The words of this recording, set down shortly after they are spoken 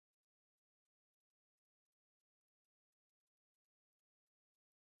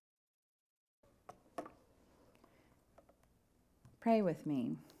Pray with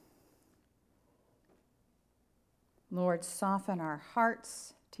me. Lord, soften our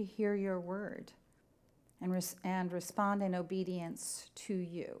hearts to hear your word and respond in obedience to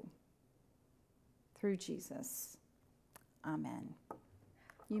you. Through Jesus. Amen.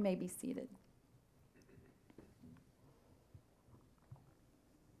 You may be seated.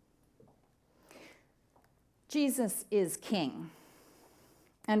 Jesus is King,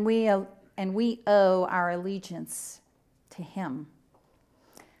 and we owe our allegiance to him.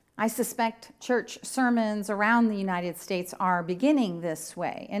 I suspect church sermons around the United States are beginning this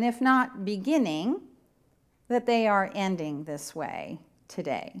way, and if not beginning, that they are ending this way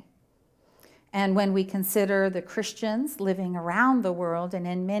today. And when we consider the Christians living around the world and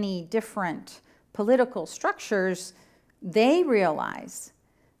in many different political structures, they realize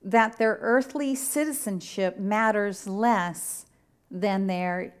that their earthly citizenship matters less than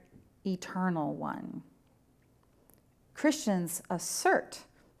their eternal one. Christians assert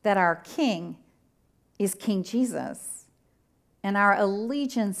that our King is King Jesus, and our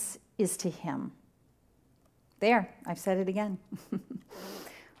allegiance is to him. There, I've said it again.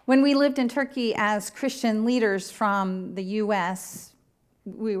 When we lived in Turkey as Christian leaders from the U.S.,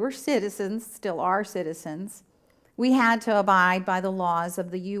 we were citizens, still are citizens. We had to abide by the laws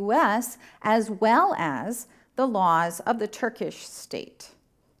of the U.S. as well as the laws of the Turkish state.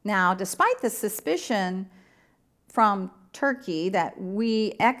 Now, despite the suspicion from Turkey that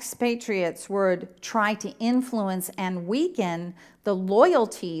we expatriates would try to influence and weaken the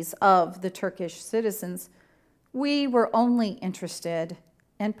loyalties of the Turkish citizens, we were only interested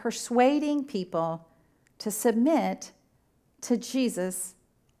in persuading people to submit to Jesus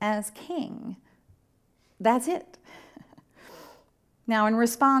as King. That's it. Now, in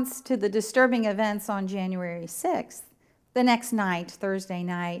response to the disturbing events on January 6th, the next night, Thursday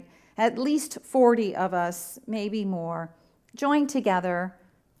night, at least 40 of us, maybe more, joined together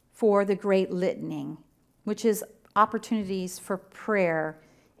for the Great Litany, which is opportunities for prayer.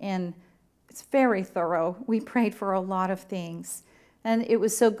 And it's very thorough. We prayed for a lot of things. And it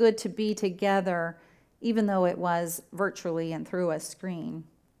was so good to be together, even though it was virtually and through a screen.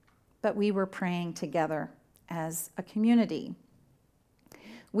 But we were praying together as a community.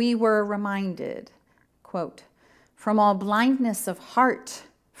 We were reminded, quote, from all blindness of heart,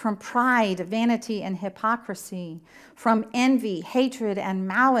 from pride, vanity, and hypocrisy, from envy, hatred, and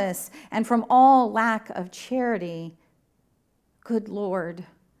malice, and from all lack of charity, good Lord,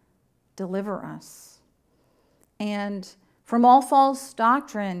 deliver us. And from all false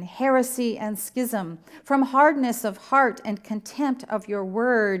doctrine, heresy, and schism, from hardness of heart and contempt of your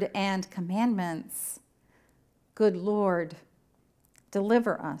word and commandments, good Lord,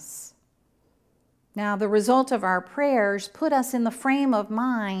 deliver us. Now, the result of our prayers put us in the frame of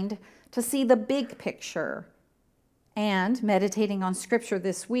mind to see the big picture. And meditating on Scripture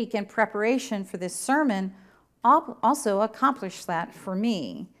this week in preparation for this sermon also accomplished that for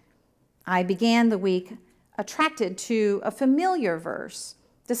me. I began the week attracted to a familiar verse,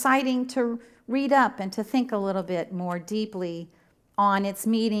 deciding to read up and to think a little bit more deeply on its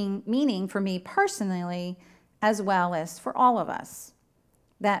meaning for me personally, as well as for all of us.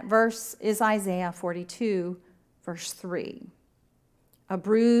 That verse is Isaiah 42, verse 3. A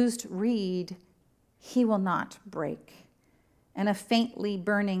bruised reed he will not break, and a faintly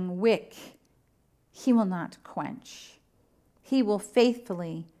burning wick he will not quench. He will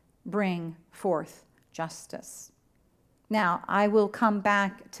faithfully bring forth justice. Now, I will come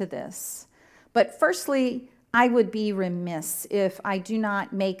back to this, but firstly, I would be remiss if I do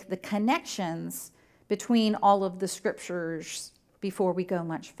not make the connections between all of the scriptures before we go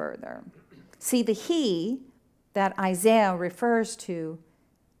much further. See, the he that Isaiah refers to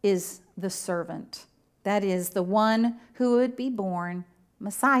is the servant. That is the one who would be born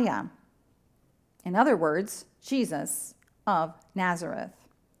Messiah. In other words, Jesus of Nazareth.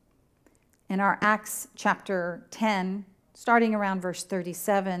 In our Acts chapter 10, starting around verse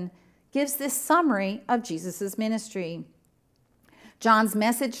 37, gives this summary of Jesus' ministry. John's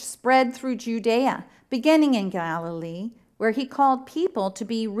message spread through Judea, beginning in Galilee, where he called people to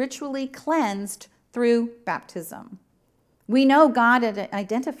be ritually cleansed through baptism. We know God had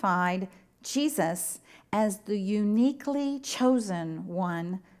identified Jesus as the uniquely chosen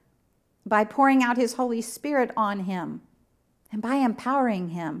one by pouring out his Holy Spirit on him and by empowering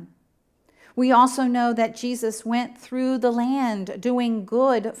him. We also know that Jesus went through the land doing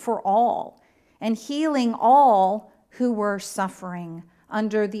good for all and healing all who were suffering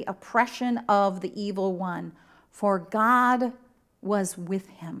under the oppression of the evil one, for God was with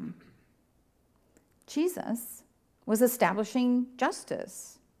him. Jesus was establishing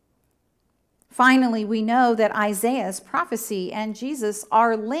justice. Finally, we know that Isaiah's prophecy and Jesus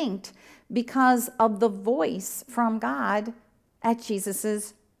are linked because of the voice from God at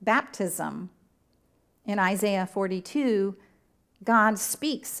Jesus' baptism. In Isaiah 42, God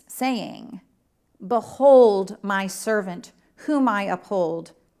speaks, saying, "Behold my servant, whom I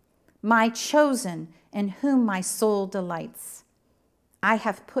uphold, my chosen, in whom my soul delights. I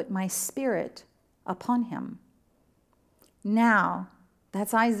have put my spirit upon him." Now,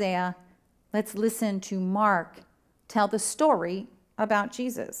 that's Isaiah. Let's listen to Mark tell the story about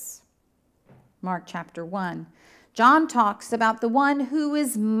Jesus. Mark chapter 1. John talks about the one who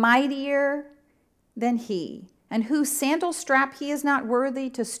is mightier than he, and whose sandal strap he is not worthy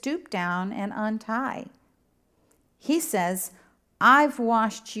to stoop down and untie. He says, "I've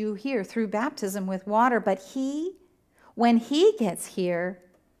washed you here through baptism with water, but he, when he gets here,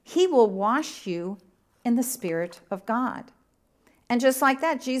 he will wash you in the Spirit of God." And just like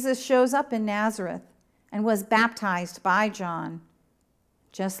that, Jesus shows up in Nazareth and was baptized by John.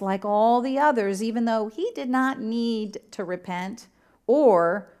 Just like all the others, even though he did not need to repent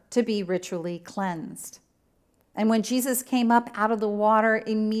or to be ritually cleansed. And when Jesus came up out of the water,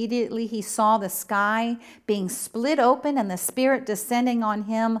 immediately he saw the sky being split open and the Spirit descending on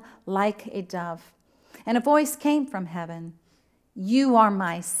him like a dove. And a voice came from heaven, "You are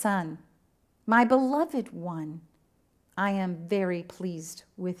my Son, my beloved one. I am very pleased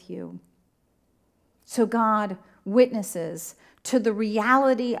with you." So God witnesses to the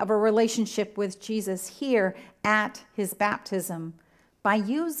reality of a relationship with Jesus here at his baptism by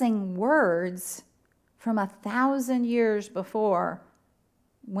using words from 1,000 years before,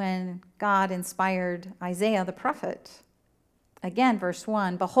 when God inspired Isaiah the prophet. Again, verse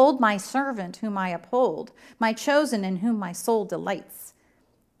 1, "Behold my servant whom I uphold, my chosen in whom my soul delights.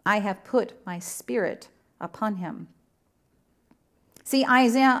 I have put my spirit upon him." See,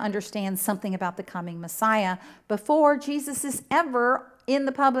 Isaiah understands something about the coming Messiah before Jesus is ever in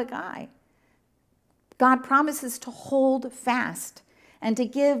the public eye. God promises to hold fast and to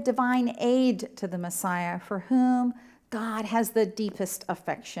give divine aid to the Messiah, for whom God has the deepest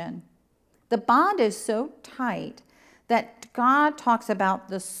affection. The bond is so tight that God talks about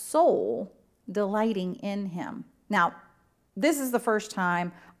the soul delighting in him. Now, this is the first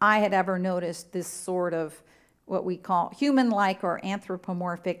time I had ever noticed this sort of what we call human-like or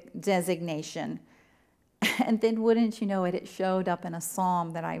anthropomorphic designation. And then, wouldn't you know it, it showed up in a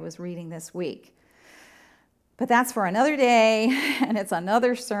psalm that I was reading this week. But that's for another day, and it's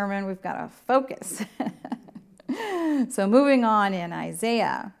another sermon. We've got to focus. So moving on in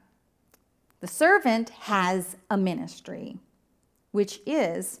Isaiah, the servant has a ministry, which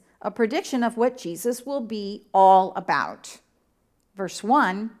is a prediction of what Jesus will be all about. Verse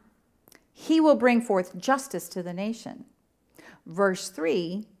 1, "He will bring forth justice to the nation." Verse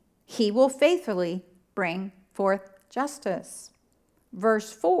 3, "He will faithfully bring forth justice."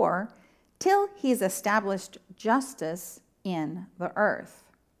 Verse 4, "Till he's established justice in the earth."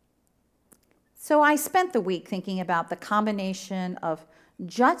 So I spent the week thinking about the combination of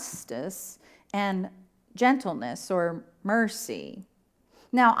justice and gentleness or mercy.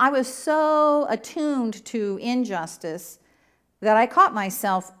 Now, I was so attuned to injustice that I caught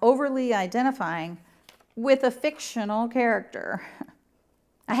myself overly identifying with a fictional character.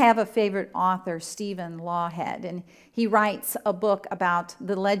 I have a favorite author, Stephen Lawhead, and he writes a book about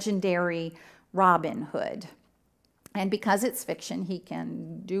the legendary Robin Hood. And because it's fiction, he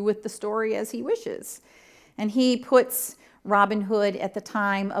can do with the story as he wishes. And he puts Robin Hood at the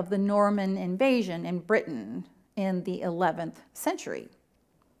time of the Norman invasion in Britain in the 11th century.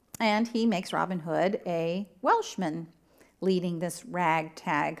 And he makes Robin Hood a Welshman, leading this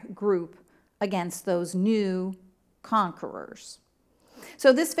ragtag group against those new conquerors.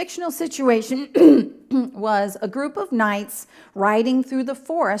 So this fictional situation was a group of knights riding through the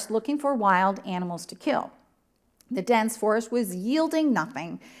forest looking for wild animals to kill. The dense forest was yielding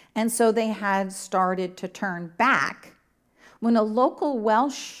nothing, and so they had started to turn back when a local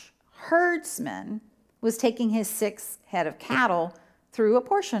Welsh herdsman was taking his 6 head of cattle through a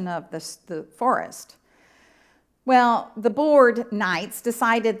portion of the forest. Well, the bored knights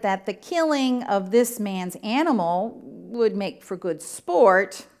decided that the killing of this man's animal would make for good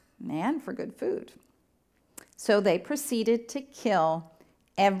sport and for good food. So they proceeded to kill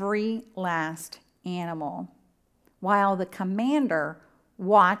every last animal, while the commander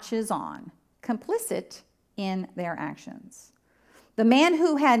watches on, complicit in their actions. The man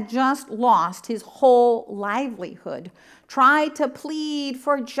who had just lost his whole livelihood tried to plead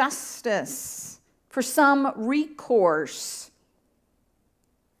for justice, for some recourse.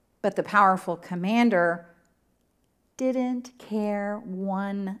 But the powerful commander didn't care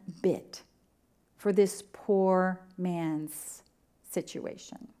one bit. for this poor man's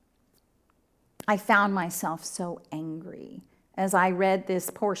situation. I found myself so angry as I read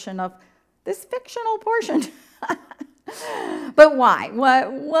this fictional portion. But why?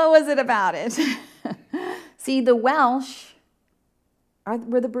 What was it about it? See, the Welsh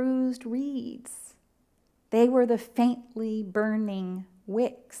were the bruised reeds. They were the faintly burning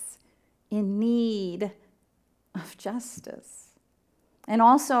wicks in need of justice. And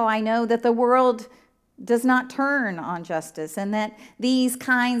also, I know that the world does not turn on justice, and that these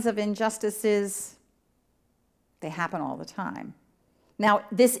kinds of injustices, they happen all the time. Now,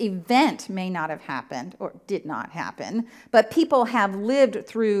 this event may not have happened, or did not happen, but people have lived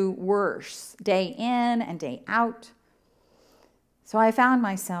through worse, day in and day out. So I found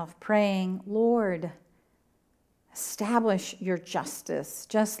myself praying, Lord, establish your justice,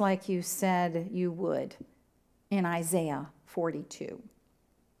 just like you said you would in Isaiah 42.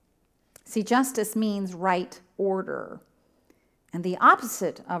 See, justice means right order. And the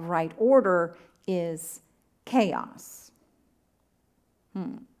opposite of right order is chaos.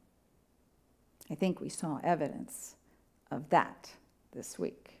 I think we saw evidence of that this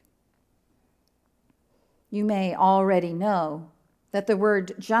week. You may already know that the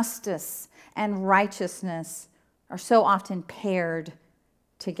word justice and righteousness are so often paired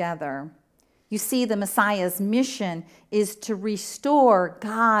together. You see, the Messiah's mission is to restore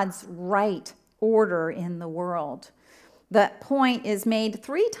God's right order in the world. That point is made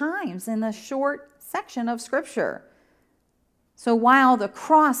 3 times in the short section of Scripture. So while the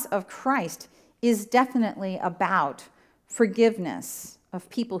cross of Christ is definitely about forgiveness of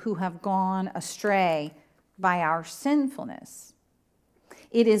people who have gone astray by our sinfulness,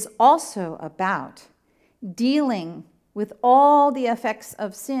 it is also about dealing with all the effects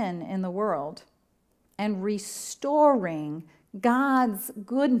of sin in the world and restoring God's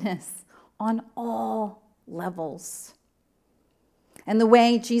goodness on all levels. And the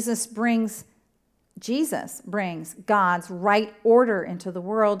way Jesus brings God's right order into the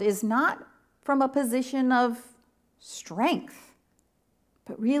world is not from a position of strength,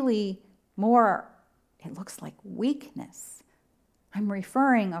 but really more, it looks like weakness. I'm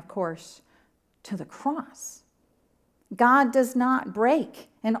referring, of course, to the cross. God does not break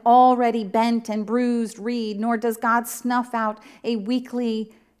an already bent and bruised reed, nor does God snuff out a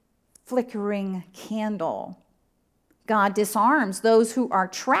weakly flickering candle. God disarms those who are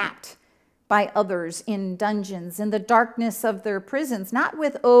trapped by others in dungeons, in the darkness of their prisons, not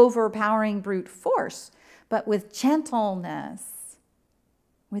with overpowering brute force, but with gentleness,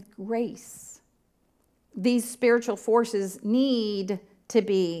 with grace. These spiritual forces need to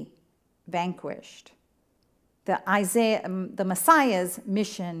be vanquished. The Messiah's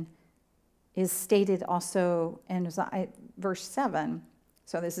mission is stated also in verse 7.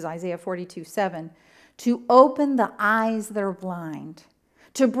 So this is Isaiah 42:7. To open the eyes that are blind,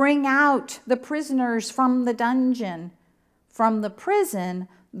 to bring out the prisoners from the dungeon, from the prison,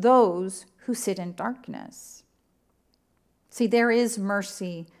 those who sit in darkness. See, there is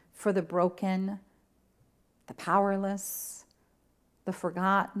mercy for the broken, the powerless, the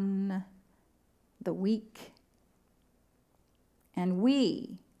forgotten, the weak. And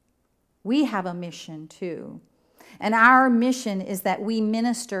we have a mission too. And our mission is that we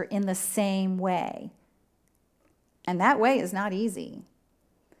minister in the same way. And that way is not easy.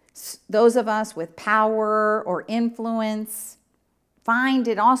 Those of us with power or influence find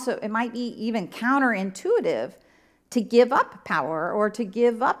it might be even counterintuitive to give up power or to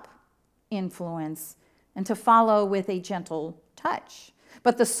give up influence and to follow with a gentle touch.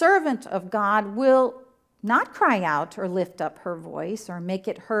 But the servant of God will not cry out or lift up her voice or make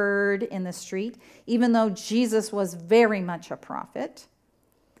it heard in the street, even though Jesus was very much a prophet.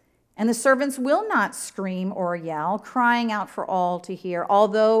 And the servants will not scream or yell, crying out for all to hear,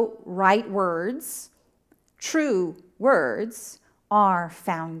 although right words, true words, are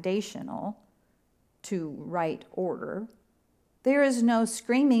foundational to right order. There is no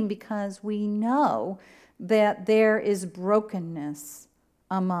screaming because we know that there is brokenness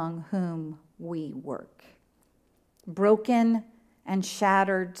among whom we work. Broken and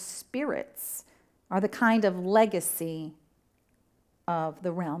shattered spirits are the kind of legacy of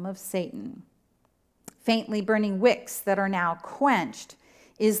the realm of Satan. Faintly burning wicks that are now quenched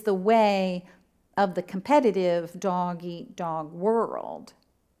is the way of the competitive dog-eat-dog world,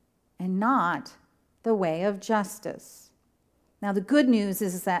 and not the way of justice. Now, the good news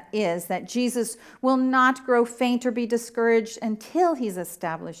is that Jesus will not grow faint or be discouraged until he's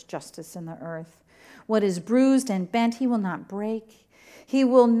established justice in the earth. What is bruised and bent, he will not break. He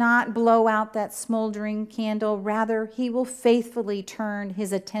will not blow out that smoldering candle. Rather, he will faithfully turn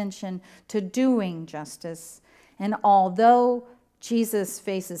his attention to doing justice. And although Jesus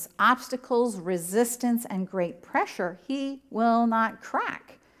faces obstacles, resistance, and great pressure, he will not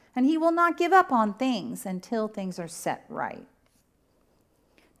crack. And he will not give up on things until things are set right.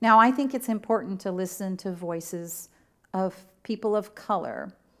 Now, I think it's important to listen to voices of people of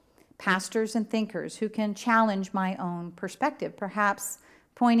color, pastors and thinkers who can challenge my own perspective, perhaps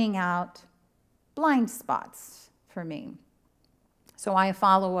pointing out blind spots for me. So I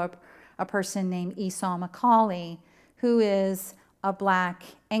follow a person named Esau McCauley, who is a Black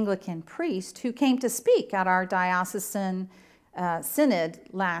Anglican priest who came to speak at our diocesan synod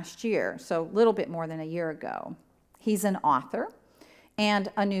last year, so a little bit more than a year ago. He's an author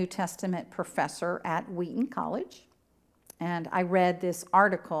and a New Testament professor at Wheaton College. And I read this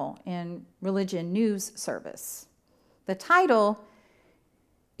article in Religion News Service. The title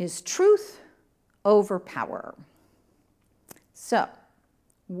is Truth Over Power. So,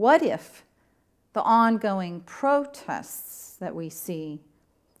 what if the ongoing protests that we see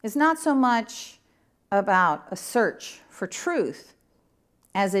is not so much about a search for truth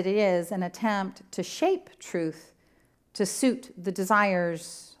as it is an attempt to shape truth to suit the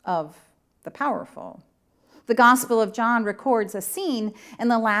desires of the powerful? The Gospel of John records a scene in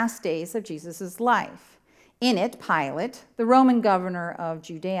the last days of Jesus' life. In it, Pilate, the Roman governor of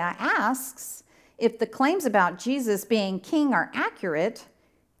Judea, asks if the claims about Jesus being king are accurate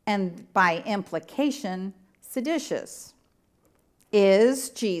and, by implication, seditious. Is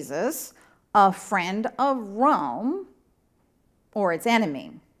Jesus a friend of Rome or its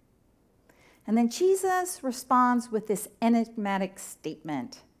enemy? And then Jesus responds with this enigmatic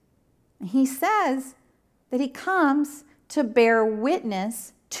statement. He says that he comes to bear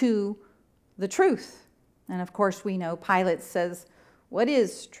witness to the truth. And of course, we know Pilate says, what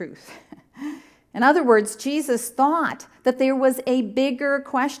is truth? In other words, Jesus thought that there was a bigger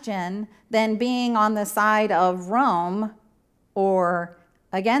question than being on the side of Rome or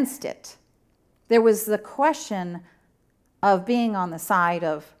against it. There was the question of being on the side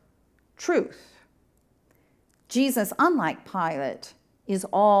of truth. Jesus, unlike Pilate, is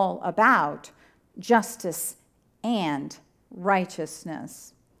all about justice and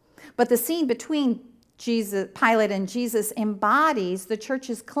righteousness. But the scene between Pilate and Jesus embodies the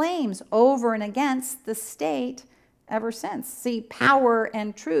church's claims over and against the state ever since. See, power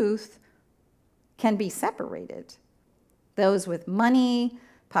and truth can be separated. Those with money,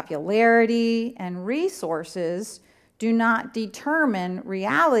 popularity, and resources do not determine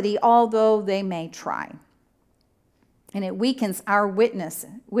reality, although they may try. And it weakens our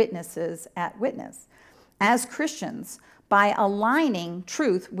witnesses at witness as Christians by aligning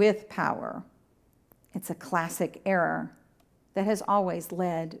truth with power. It's a classic error that has always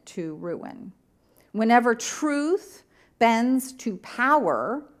led to ruin. Whenever truth bends to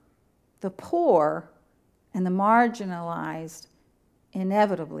power, the poor and the marginalized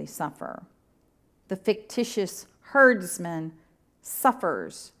inevitably suffer. The fictitious herdsman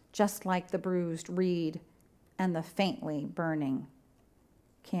suffers just like the bruised reed and the faintly burning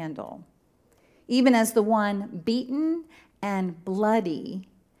candle. Even as the one beaten and bloody,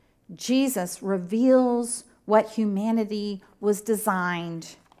 Jesus reveals what humanity was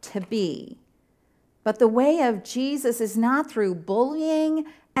designed to be. But the way of Jesus is not through bullying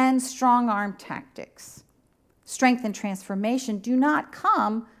and strong-arm tactics. Strength and transformation do not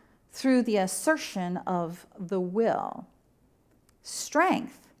come through the assertion of the will.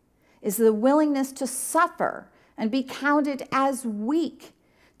 Strength is the willingness to suffer and be counted as weak,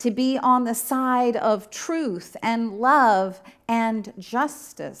 to be on the side of truth and love and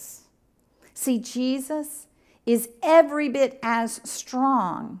justice. See, Jesus is every bit as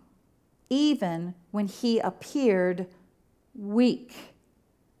strong, even when he appeared weak.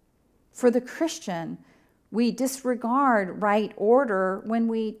 For the Christian, we disregard right order when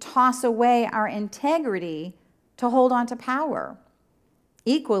we toss away our integrity to hold on to power.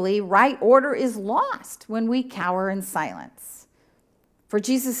 Equally, right order is lost when we cower in silence. For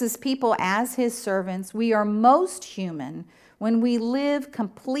Jesus' people as his servants, we are most human when we live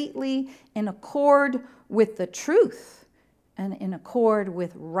completely in accord with the truth and in accord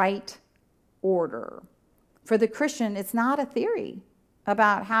with right order. For the Christian, it's not a theory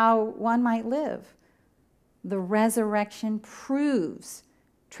about how one might live. The resurrection proves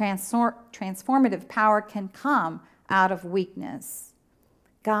transformative power can come out of weakness.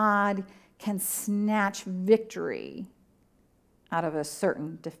 God can snatch victory out of a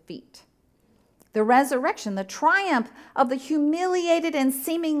certain defeat. The resurrection, the triumph of the humiliated and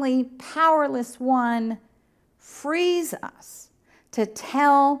seemingly powerless one, frees us to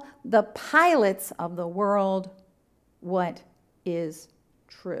tell the pilots of the world what is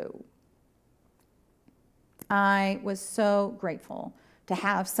true. I was so grateful to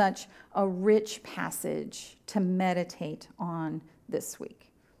have such a rich passage to meditate on this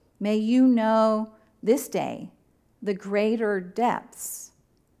week. May you know this day the greater depths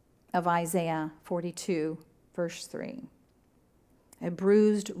of Isaiah 42, verse 3. A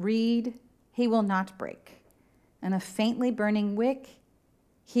bruised reed he will not break, and a faintly burning wick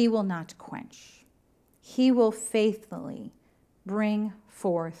he will not quench. He will faithfully bring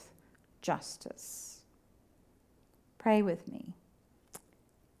forth justice. Pray with me.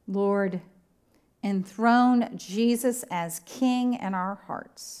 Lord, enthrone Jesus as King in our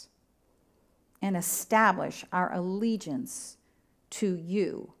hearts and establish our allegiance to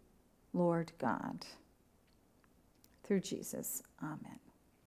you, Lord God. Through Jesus, amen.